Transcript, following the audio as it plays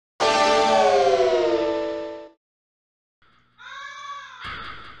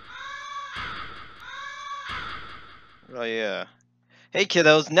Oh yeah. Hey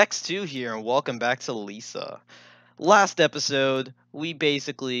kiddos, next 2 here, and welcome back to Lisa. Last episode, we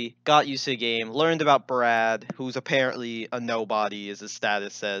basically got used to the game, learned about Brad, who's apparently a nobody, as his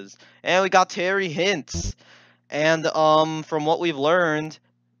status says, and we got Terry hints. And from what we've learned,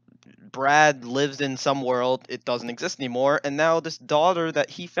 Brad lives in some world, it doesn't exist anymore, and now this daughter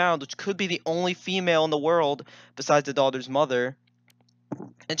that he found, which could be the only female in the world besides the daughter's mother,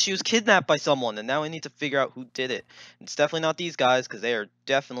 and she was kidnapped by someone, and now we need to figure out who did it. It's definitely not these guys, because they are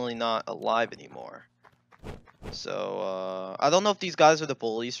definitely not alive anymore. So, I don't know if these guys are the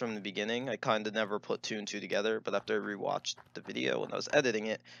bullies from the beginning. I kind of never put 2 and 2 together, but after I rewatched the video when I was editing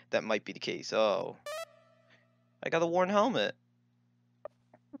it, that might be the case. Oh. I got a worn helmet.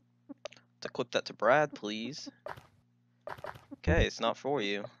 Let's equip that to Brad, please. Okay, it's not for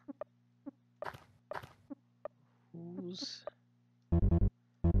you.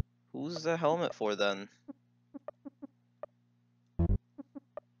 Who's the helmet for, then?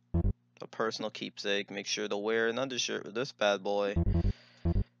 A personal keepsake. Make sure to wear an undershirt with this bad boy.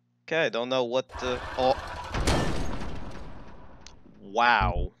 Okay, I don't know what the... Oh.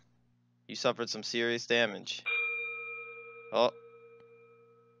 Wow. You suffered some serious damage. Oh.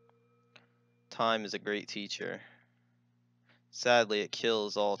 Time is a great teacher. Sadly, it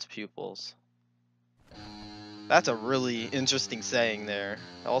kills all its pupils. That's a really interesting saying there.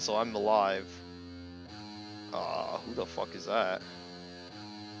 Also, I'm alive. Who the fuck is that?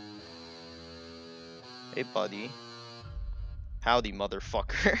 Hey, buddy. Howdy,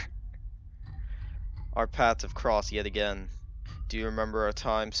 motherfucker. Our paths have crossed yet again. Do you remember our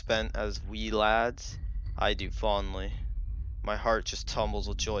time spent as wee lads? I do fondly. My heart just tumbles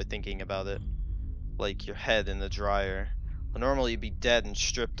with joy thinking about it. Like your head in the dryer. Well, normally you'd be dead and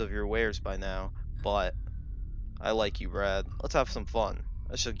stripped of your wares by now, but I like you, Brad. Let's have some fun.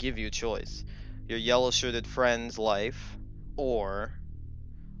 I shall give you a choice. Your yellow-shirted friend's life, or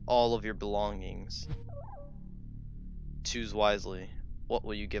all of your belongings. Choose wisely. What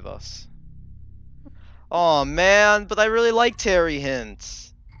will you give us? Oh man, but I really like Terry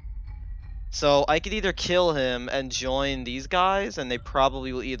hints. So I could either kill him and join these guys, and they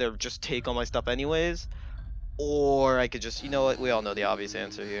probably will either just take all my stuff anyways, or I could just, you know what, we all know the obvious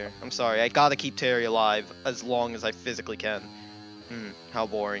answer here. I'm sorry, I gotta keep Terry alive as long as I physically can. How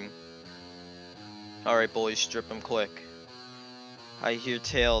boring. Alright boys, strip him quick. I hear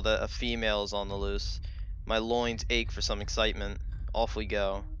tale that a female is on the loose. My loins ache for some excitement. Off we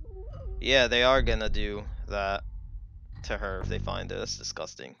go. Yeah, they are gonna do that to her if they find her. That's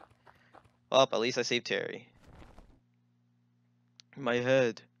disgusting. Well, at least I saved Terry. My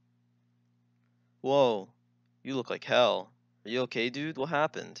head. Whoa. You look like hell. Are you okay, dude? What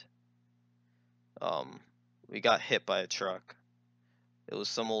happened? We got hit by a truck. It was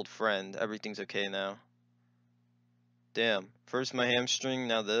some old friend. Everything's okay now. Damn. First my hamstring,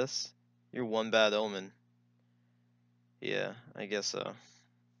 now this? You're one bad omen. Yeah, I guess so.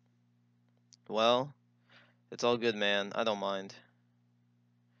 Well, it's all good, man. I don't mind.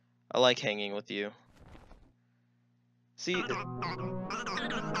 I like hanging with you. See...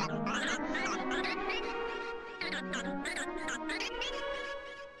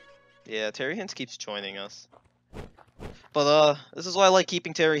 Yeah, Terry Hints keeps joining us. But, this is why I like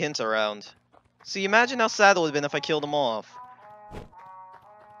keeping Terry Hints around. See, imagine how sad it would have been if I killed him off.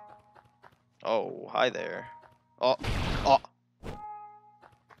 Oh, hi there. Oh.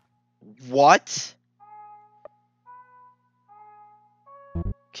 What?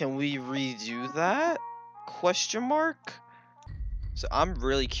 Can we redo that? Question mark? So I'm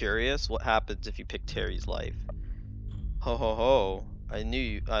really curious what happens if you pick Terry's life. Ho ho ho. I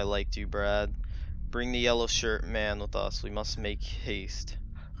knew I liked you, Brad. Bring the yellow shirt man with us. We must make haste.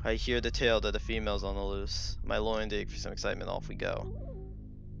 I hear the tale that a female's on the loose. My loins ache for some excitement. Off we go.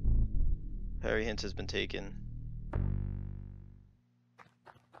 Harry Hint has been taken.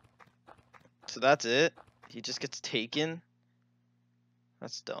 So that's it? He just gets taken?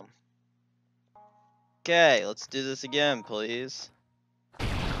 That's dumb. Okay, let's do this again, please.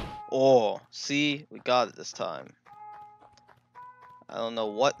 Oh, see? We got it this time. I don't know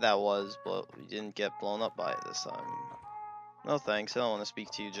what that was, but we didn't get blown up by it this time. No thanks, I don't want to speak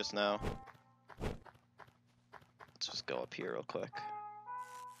to you just now. Let's just go up here real quick.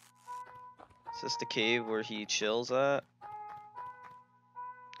 Is this the cave where he chills at?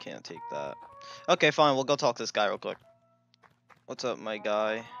 Can't take that. Okay, fine, we'll go talk to this guy real quick. What's up, my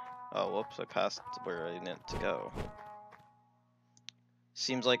guy? Oh, whoops, I passed where I meant to go.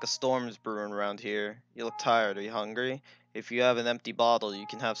 Seems like a storm is brewing around here. You look tired, are you hungry? If you have an empty bottle, you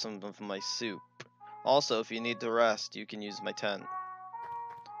can have some of my soup. Also, if you need to rest, you can use my tent.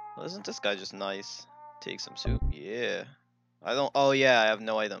 Well, isn't this guy just nice? Take some soup. Yeah. I don't. Oh yeah, I have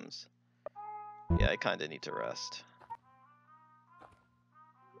no items. Yeah, I kind of need to rest.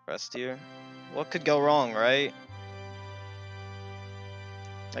 Rest here. What could go wrong, right?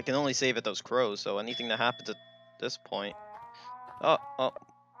 I can only save at those crows, so anything that happens at this point. Oh,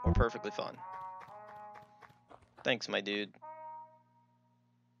 we're perfectly fine. Thanks, my dude.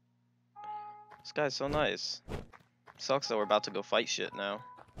 This guy's so nice. Sucks that we're about to go fight shit now.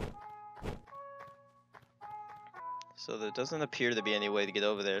 So there doesn't appear to be any way to get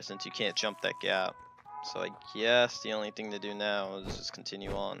over there since you can't jump that gap. So I guess the only thing to do now is just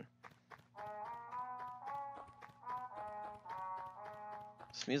continue on.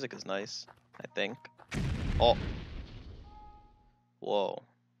 This music is nice, I think. Oh. Whoa.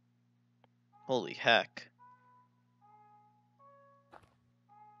 Holy heck.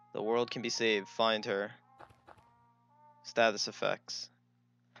 The world can be saved. Find her. Status effects.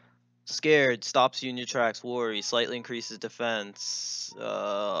 Scared. Stops you in your tracks. Worry. Slightly increases defense.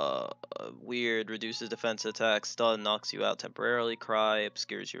 Weird. Reduces defense attack. Stun. Knocks you out temporarily. Cry.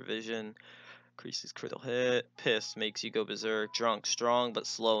 Obscures your vision. Increases critical hit. Pissed. Makes you go berserk. Drunk. Strong but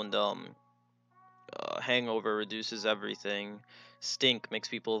slow and dumb. Hangover. Reduces everything. Stink. Makes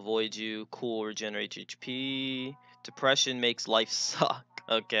people avoid you. Cool. Regenerates HP. Depression. Makes life suck.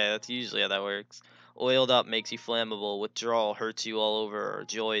 Okay, that's usually how that works. Oiled up makes you flammable. Withdrawal hurts you all over.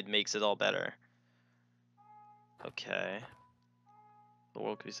 Joyed makes it all better. Okay. The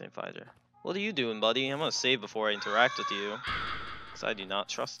world could be same fighter. What are you doing, buddy? I'm gonna save before I interact with you. Because I do not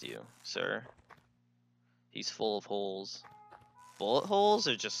trust you, sir. He's full of holes. Bullet holes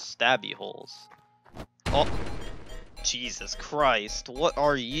or just stabby holes? Oh! Jesus Christ. What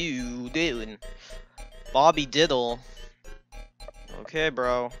are you doing? Bobby Diddle. Okay,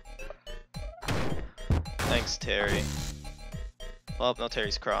 bro. Thanks, Terry. Oh, no,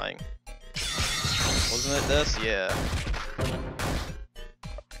 Terry's crying. Wasn't it this? Yeah.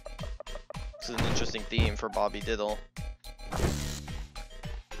 This is an interesting theme for Bobby Diddle.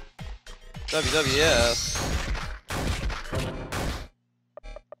 WWS.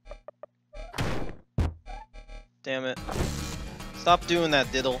 Damn it. Stop doing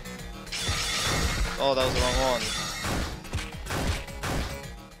that, Diddle. Oh, that was the wrong one.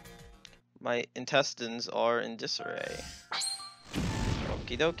 My intestines are in disarray.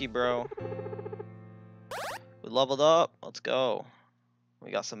 Okie dokie, bro. We leveled up. Let's go. We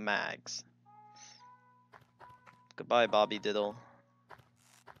got some mags. Goodbye, Bobby Diddle.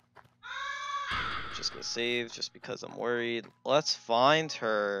 Just gonna save just because I'm worried. Let's find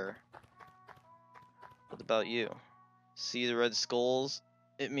her. What about you? See the red skulls?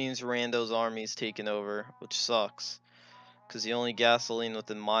 It means Rando's army's taken over, which sucks. Because the only gasoline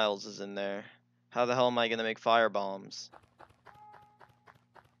within miles is in there. How the hell am I gonna make fire bombs?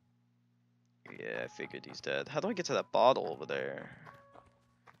 Yeah, I figured he's dead. How do I get to that bottle over there?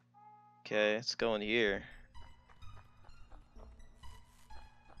 Okay, let's go in here.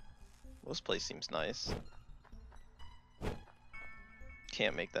 This place seems nice.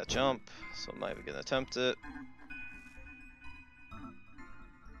 Can't make that jump, so I'm not even gonna attempt it.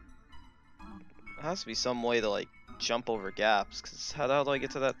 There has to be some way to like jump over gaps, cause how the hell do I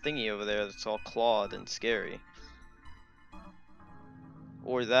get to that thingy over there that's all clawed and scary?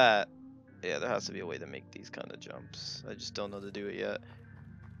 Or that. Yeah, there has to be a way to make these kind of jumps. I just don't know to do it yet.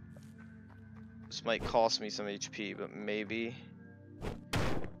 This might cost me some HP, but maybe.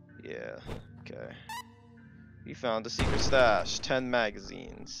 Yeah, okay. We found a secret stash. 10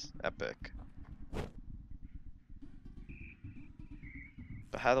 magazines. Epic.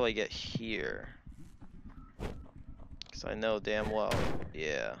 But how do I get here? Because I know damn well.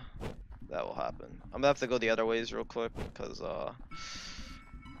 Yeah, that will happen. I'm gonna have to go the other ways real quick, because I'm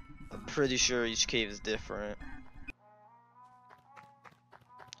pretty sure each cave is different.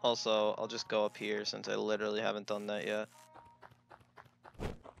 Also, I'll just go up here since I literally haven't done that yet.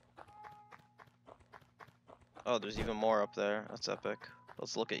 Oh, there's even more up there. That's epic.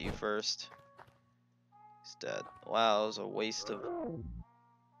 Let's look at you first. He's dead. Wow, it was a waste of...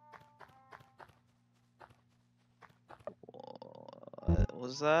 What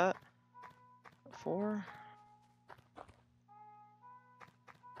was that? 4?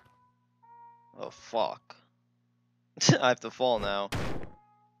 Oh, fuck. I have to fall now.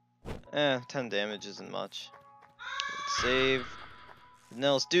 10 damage isn't much. Let's save.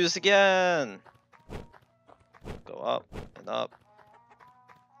 Now let's do this again! Go up,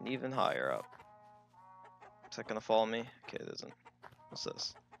 and even higher up. Is that gonna follow me? Okay, it isn't. What's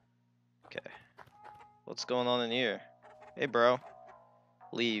this? Okay. What's going on in here? Hey, bro.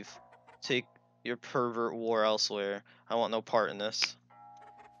 Leave. Take your pervert war elsewhere. I want no part in this.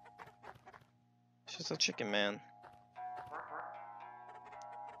 It's just a chicken man.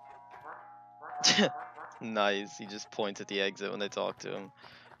 Nice. He just points at the exit when they talk to him.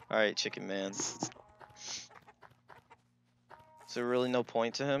 Alright, chicken man. Is there really no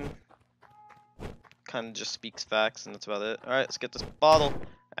point to him? Kind of just speaks facts and that's about it. Alright, let's get this bottle.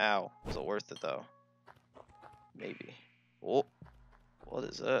 Ow. Was it worth it though? Maybe. Oh. What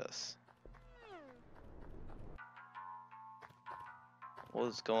is this? What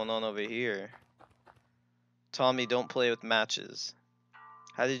is going on over here? Tommy, don't play with matches.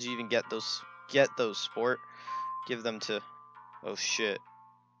 How did you even get those sport? Give them to... Oh shit.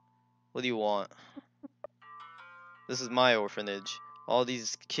 What do you want? This is my orphanage. All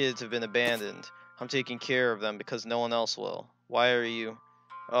these kids have been abandoned. I'm taking care of them because no one else will. Why are you...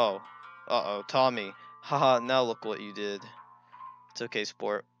 Oh. Uh-oh, Tommy. Haha, now look what you did. It's okay,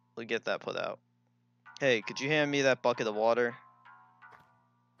 sport. We'll get that put out. Hey, could you hand me that bucket of water?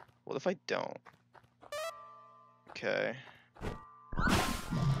 What if I don't? Okay.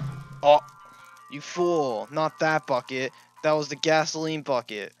 Oh! You fool! Not that bucket. That was the gasoline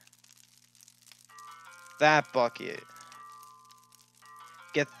bucket. That bucket.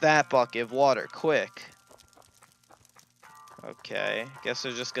 Get that bucket of water, quick. Okay. Guess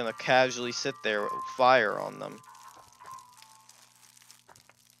they're just gonna casually sit there with fire on them.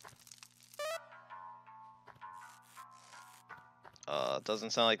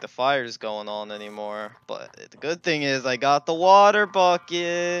 Doesn't sound like the fire's going on anymore. But the good thing is I got the water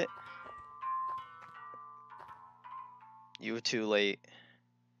bucket. You were too late.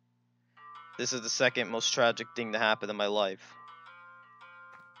 This is the second most tragic thing to happen in my life.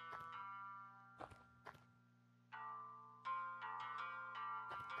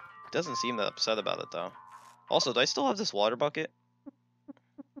 Doesn't seem that upset about it though. Also, do I still have this water bucket?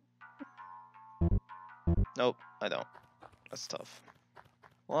 Nope, I don't. That's tough.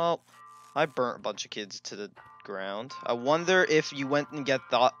 Well, I burnt a bunch of kids to the ground. I wonder if you went and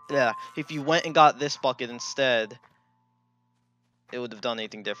if you went and got this bucket instead, it would have done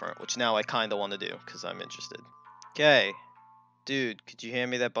anything different, which now I kind of want to do because I'm interested. Okay. Dude, could you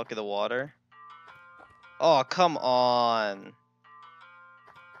hand me that bucket of water? Oh, come on.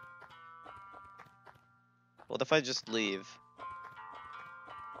 What if I just leave?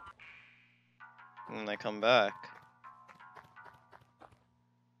 And then I come back?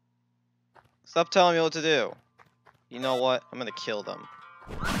 Stop telling me what to do. You know what? I'm gonna kill them.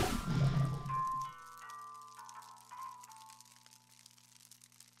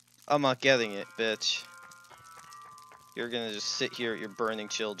 I'm not getting it, bitch. You're gonna just sit here at your burning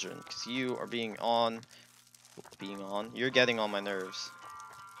children, because you are you're getting on my nerves.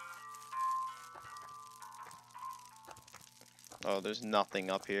 Oh, there's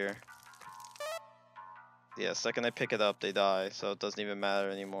nothing up here. Yeah, second I pick it up, they die, so it doesn't even matter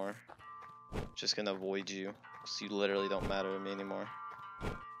anymore. I'm just gonna avoid you, because you literally don't matter to me anymore.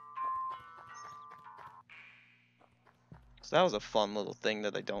 So that was a fun little thing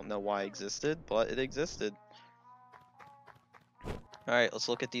that I don't know why existed, but it existed. Alright, let's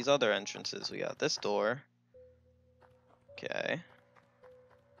look at these other entrances. We got this door. Okay.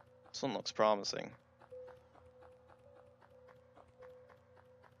 This one looks promising.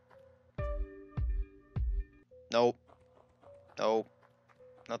 Nope. Nope.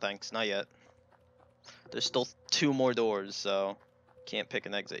 No thanks, not yet. There's still 2 more doors, so can't pick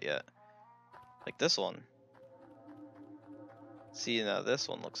an exit yet. Like this one. See, now this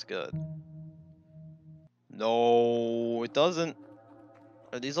one looks good. No, it doesn't.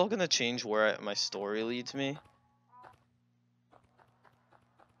 Are these all gonna change where my story leads me?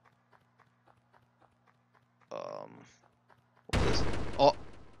 What is... Oh!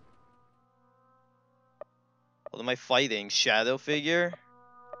 What am I fighting? Shadow figure?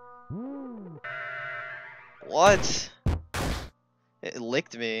 What? It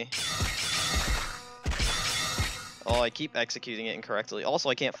licked me. Oh, I keep executing it incorrectly. Also,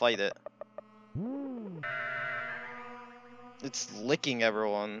 I can't fight it. It's licking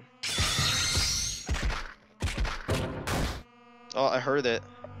everyone. Oh, I heard it.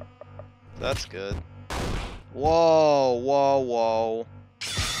 That's good. Whoa, whoa, whoa.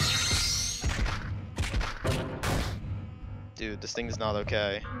 Dude, this thing's not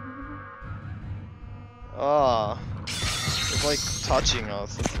okay. Ah, it's like touching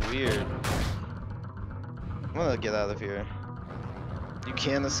us. That's weird. I'm gonna get out of here. You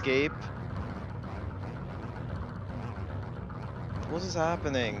can't escape? What is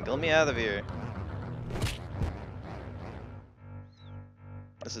happening? Let me out of here.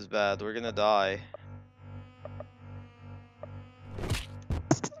 This is bad. We're gonna die.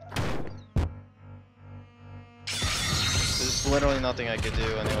 There's literally nothing I could do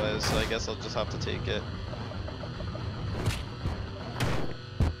anyways, so I guess I'll just have to take it.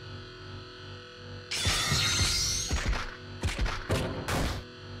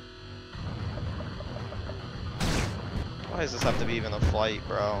 Why does this have to be even a fight,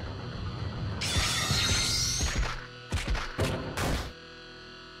 bro?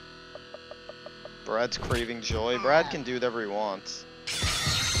 Brad's craving joy. Brad can do whatever he wants.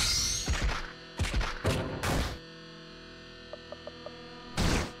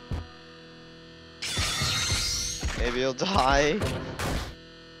 Maybe he'll die.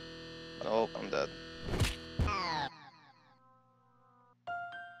 Nope, I'm dead.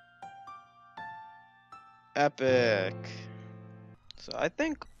 Epic. So I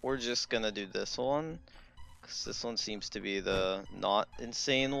think we're just gonna do this one, because this one seems to be the not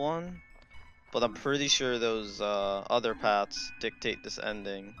insane one. But I'm pretty sure those other paths dictate this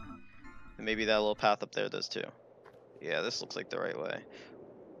ending. And maybe that little path up there does too. Yeah, this looks like the right way.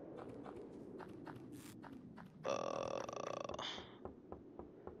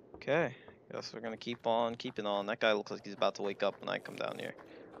 Okay, guess we're gonna keep on keeping on. That guy looks like he's about to wake up when I come down here.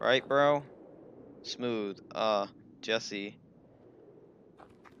 Right, bro? Smooth. Jesse.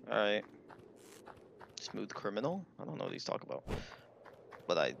 Alright. Smooth criminal? I don't know what he's talking about.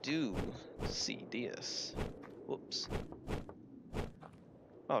 But I do see this. Whoops.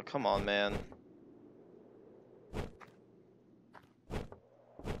 Oh, come on, man.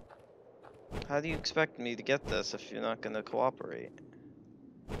 How do you expect me to get this if you're not gonna cooperate?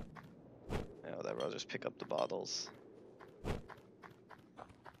 Yeah, whatever, I'll just pick up the bottles.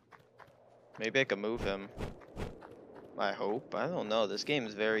 Maybe I can move him. I hope. I don't know. This game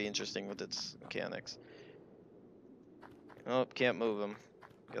is very interesting with its mechanics. Nope, can't move him.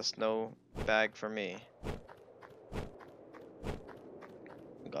 Guess no bag for me.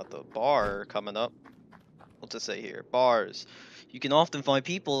 We got the bar coming up. What's it say here? Bars. You can often find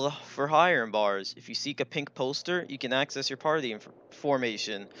people for hire in bars. If you seek a pink poster, you can access your party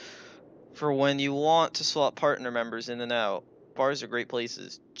formation for when you want to swap partner members in and out. Bars are great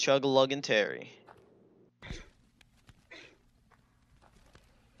places. Chug-a-lug and Terry.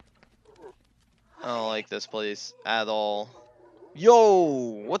 I don't like this place at all.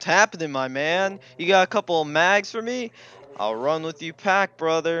 Yo, what's happening, my man? You got a couple of mags for me? I'll run with you, pack,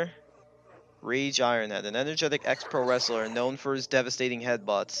 brother. Rage Ironhead, an energetic ex-pro wrestler known for his devastating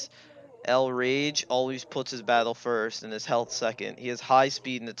headbutts. El Rage always puts his battle first and his health second. He has high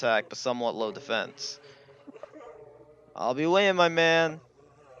speed and attack, but somewhat low defense. I'll be waiting, my man.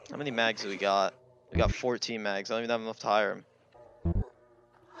 How many mags do we got? We got 14 mags. I don't even have enough to hire him.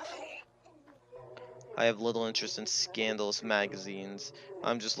 I have little interest in scandalous magazines.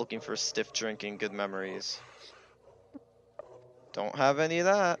 I'm just looking for stiff drink and good memories. Don't have any of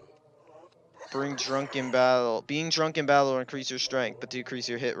that. Being drunk in battle will increase your strength, but decrease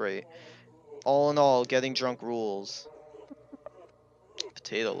your hit rate. All in all, getting drunk rules.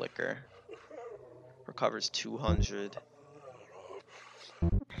 Potato liquor. Recovers 200.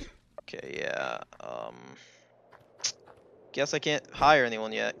 Okay, yeah. Guess I can't hire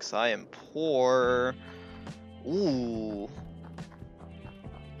anyone yet, because I am poor. Ooh.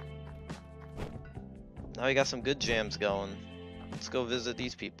 Now we got some good jams going. Let's go visit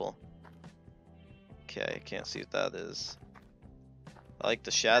these people. Okay, can't see what that is. I like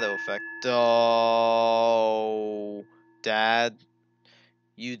the shadow effect. Oh, Dad,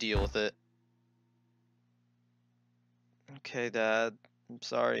 you deal with it. Okay, Dad, I'm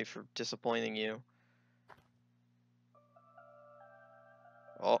sorry for disappointing you.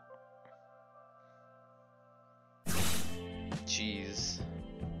 Oh. Jeez.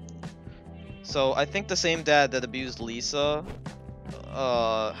 So, I think the same dad that abused Lisa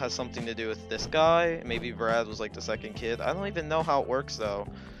has something to do with this guy. Maybe Brad was like the second kid. I don't even know how it works though.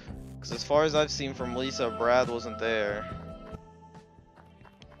 Because as far as I've seen from Lisa, Brad wasn't there.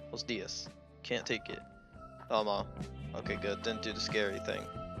 What's Diaz? Can't take it. Oh, no. Okay, good. Didn't do the scary thing.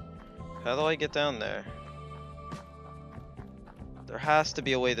 How do I get down there? There has to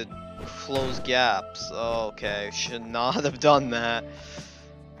be a way to close gaps. Oh, okay, should not have done that.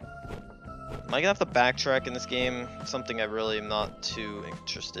 Am I gonna have to backtrack in this game? Something I really am not too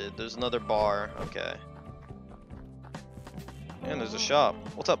interested. There's another bar. Okay. And there's a shop.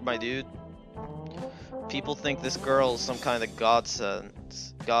 What's up, my dude? People think this girl is some kind of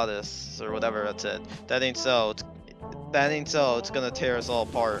goddess or whatever that's it. That ain't so. It's gonna tear us all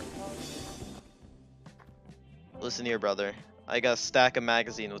apart. Listen here, brother. I got a stack of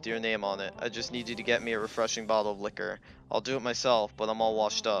magazine with your name on it. I just need you to get me a refreshing bottle of liquor. I'll do it myself, but I'm all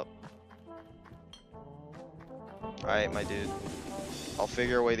washed up. Alright, my dude. I'll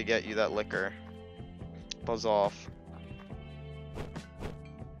figure a way to get you that liquor. Buzz off.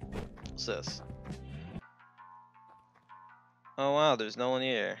 What's this? Oh wow, there's no one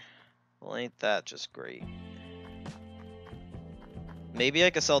here. Well, ain't that just great? Maybe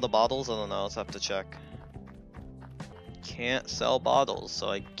I could sell the bottles? I don't know, let's have to check. Can't sell bottles, so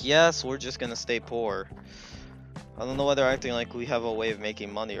I guess we're just gonna stay poor. I don't know why they're acting like we have a way of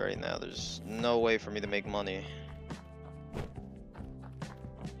making money right now. There's no way for me to make money.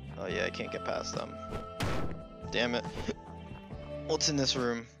 Oh yeah, I can't get past them. Damn it. What's in this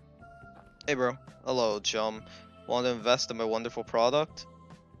room? Hey bro. Hello, chum. Want to invest in my wonderful product?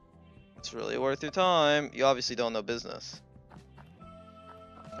 It's really worth your time. You obviously don't know business.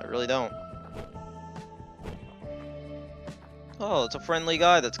 I really don't. Oh, it's a friendly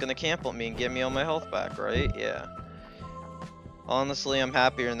guy that's gonna camp on me and get me all my health back, right? Yeah. Honestly, I'm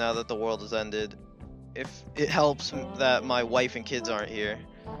happier now that the world has ended. If it helps that my wife and kids aren't here.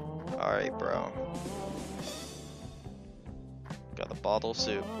 Alright, bro. Got a bottle of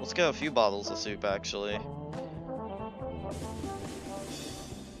soup. Let's get a few bottles of soup, actually.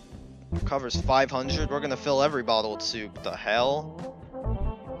 Covers 500. We're gonna fill every bottle with soup. The hell?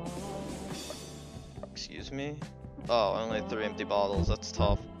 Excuse me? Oh, I only had 3 empty bottles. That's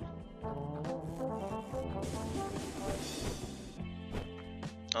tough.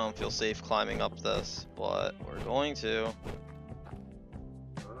 I don't feel safe climbing up this, but we're going to.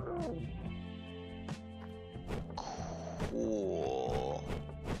 Cool.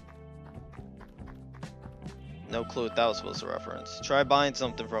 No clue what that was supposed to reference. Try buying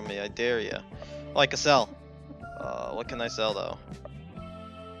something from me, I dare ya. Oh, I can sell. What can I sell though?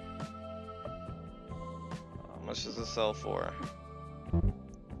 How much does it sell for?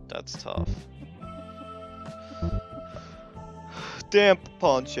 That's tough. Damp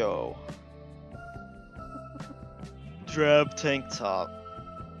poncho. Drab tank top.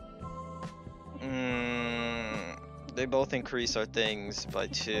 They both increase our things by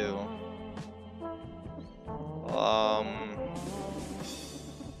 2.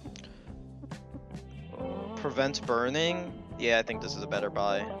 Prevents burning? Yeah, I think this is a better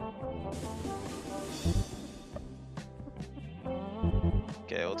buy.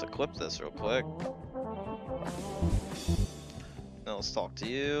 Okay, let's equip this real quick. Now let's talk to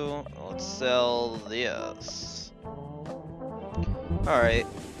you. Let's sell this. Alright.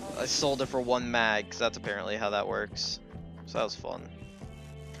 I sold it for 1 mag, because that's apparently how that works. So that was fun.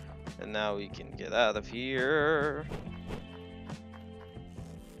 And now we can get out of here.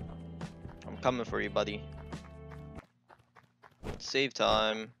 I'm coming for you, buddy. Save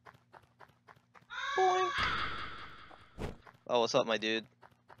time. Boink. Oh, what's up, my dude?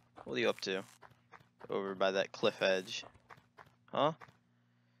 What are you up to? Over by that cliff edge. Huh?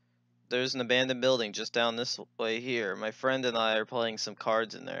 There's an abandoned building just down this way here. My friend and I are playing some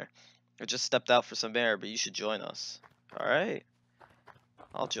cards in there. I just stepped out for some air, but you should join us. Alright.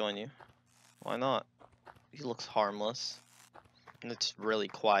 I'll join you. Why not? He looks harmless. And it's really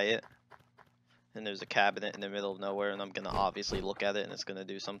quiet. And there's a cabinet in the middle of nowhere, and I'm gonna obviously look at it and it's gonna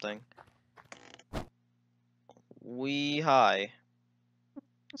do something. Hi.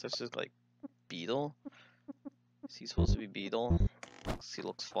 Is this just like Beetle? Is he supposed to be Beetle? He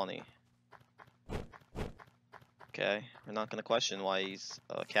looks funny. Okay, we're not gonna question why he's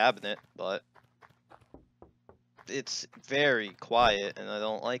a cabinet, but it's very quiet and I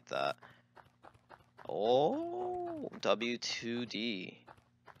don't like that. Oh, W2D.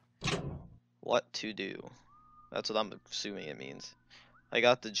 What to do? That's what I'm assuming it means. I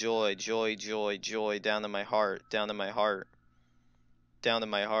got the joy, joy, joy, joy down in my heart, down in my heart, down in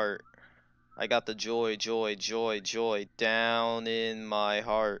my heart. I got the joy, joy, joy, joy down in my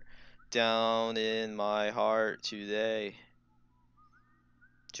heart, down in my heart today.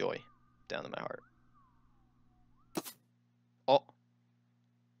 Joy down in my heart. Oh,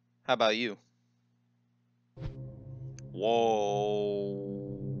 how about you? Whoa,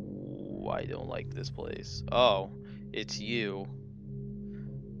 I don't like this place. Oh, it's you.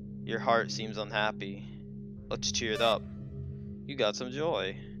 Your heart seems unhappy. Let's cheer it up. You got some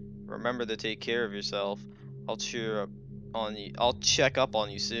joy. Remember to take care of yourself. I'll cheer up on you. I'll check up on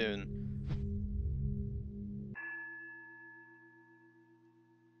you soon.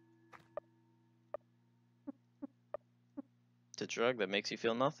 It's a drug that makes you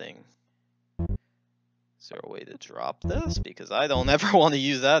feel nothing. Is there a way to drop this? Because I don't ever want to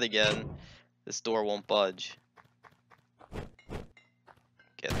use that again. This door won't budge.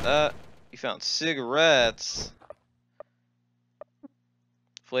 Get that. You found cigarettes.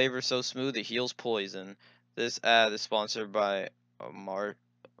 Flavor so smooth it heals poison. This ad is sponsored by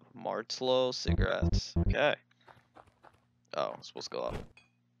Martlo cigarettes. Okay. Oh, it's supposed to go up.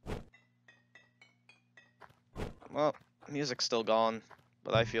 Well, music's still gone.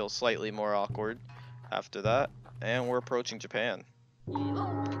 but I feel slightly more awkward after that. And we're approaching Japan.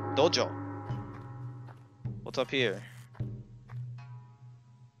 Dojo. What's up here?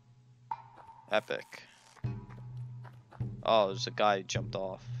 Epic. Oh, there's a guy who jumped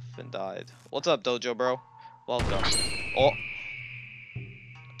off and died. What's up, Dojo, bro? Welcome. Oh.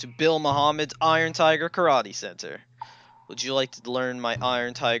 To Bill Muhammad's Iron Tiger Karate Center. Would you like to learn my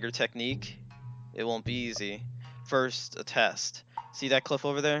Iron Tiger technique? It won't be easy. First, a test. See that cliff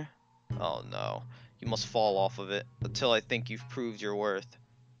over there? Oh no. You must fall off of it until I think you've proved your worth.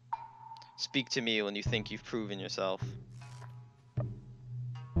 Speak to me when you think you've proven yourself.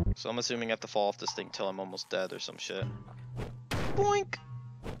 So I'm assuming I have to fall off this thing till I'm almost dead or some shit. Boink!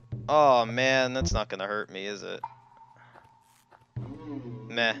 Oh man, that's not gonna hurt me, is it?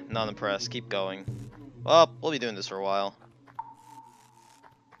 Meh, not impressed. Keep going. Well, we'll be doing this for a while.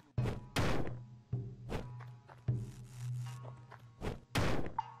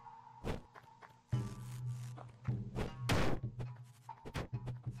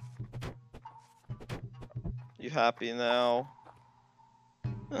 You happy now?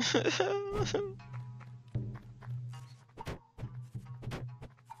 Dude,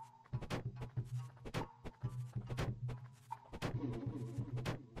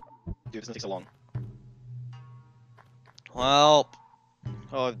 it's gonna take so long. Well,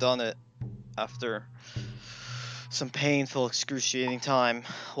 oh, I've done it. After some painful, excruciating time.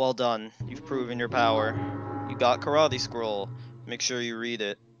 Well done. You've proven your power. You got Karate Scroll. Make sure you read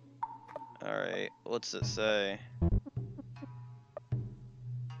it. Alright, what's it say?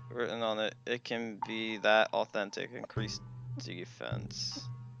 Written on it, it can be that authentic. Increased defense.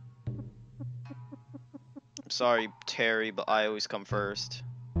 I'm sorry, Terry, but I always come first.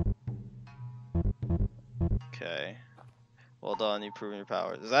 Okay. Well done, you've proven your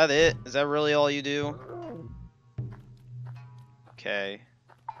power. Is that it? Is that really all you do? Okay.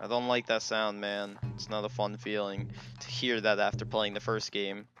 I don't like that sound, man. It's not a fun feeling to hear that after playing the first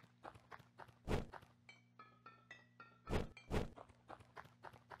game.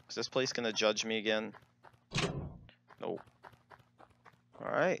 Is this place gonna judge me again? Nope.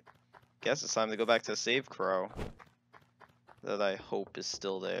 Alright. Guess it's time to go back to Save Crow. That I hope is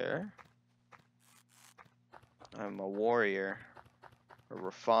still there. I'm a warrior. A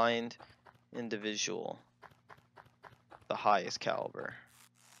refined individual. The highest caliber.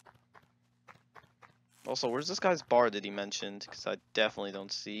 Also, where's this guy's bar that he mentioned? Because I definitely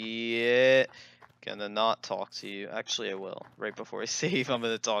don't see it. Gonna not talk to you. Actually, I will. Right before I save, I'm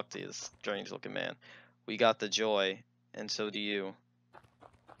gonna talk to you, strange looking man. We got the joy, and so do you.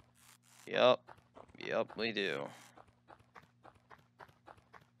 Yup. Yup, we do.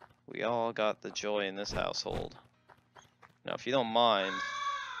 We all got the joy in this household. Now, if you don't mind,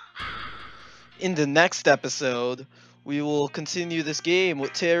 in the next episode, we will continue this game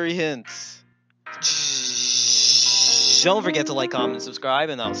with Terry Hints. Don't forget to like, comment, and subscribe,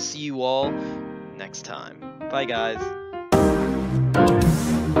 and I'll see you all next time. Bye, guys.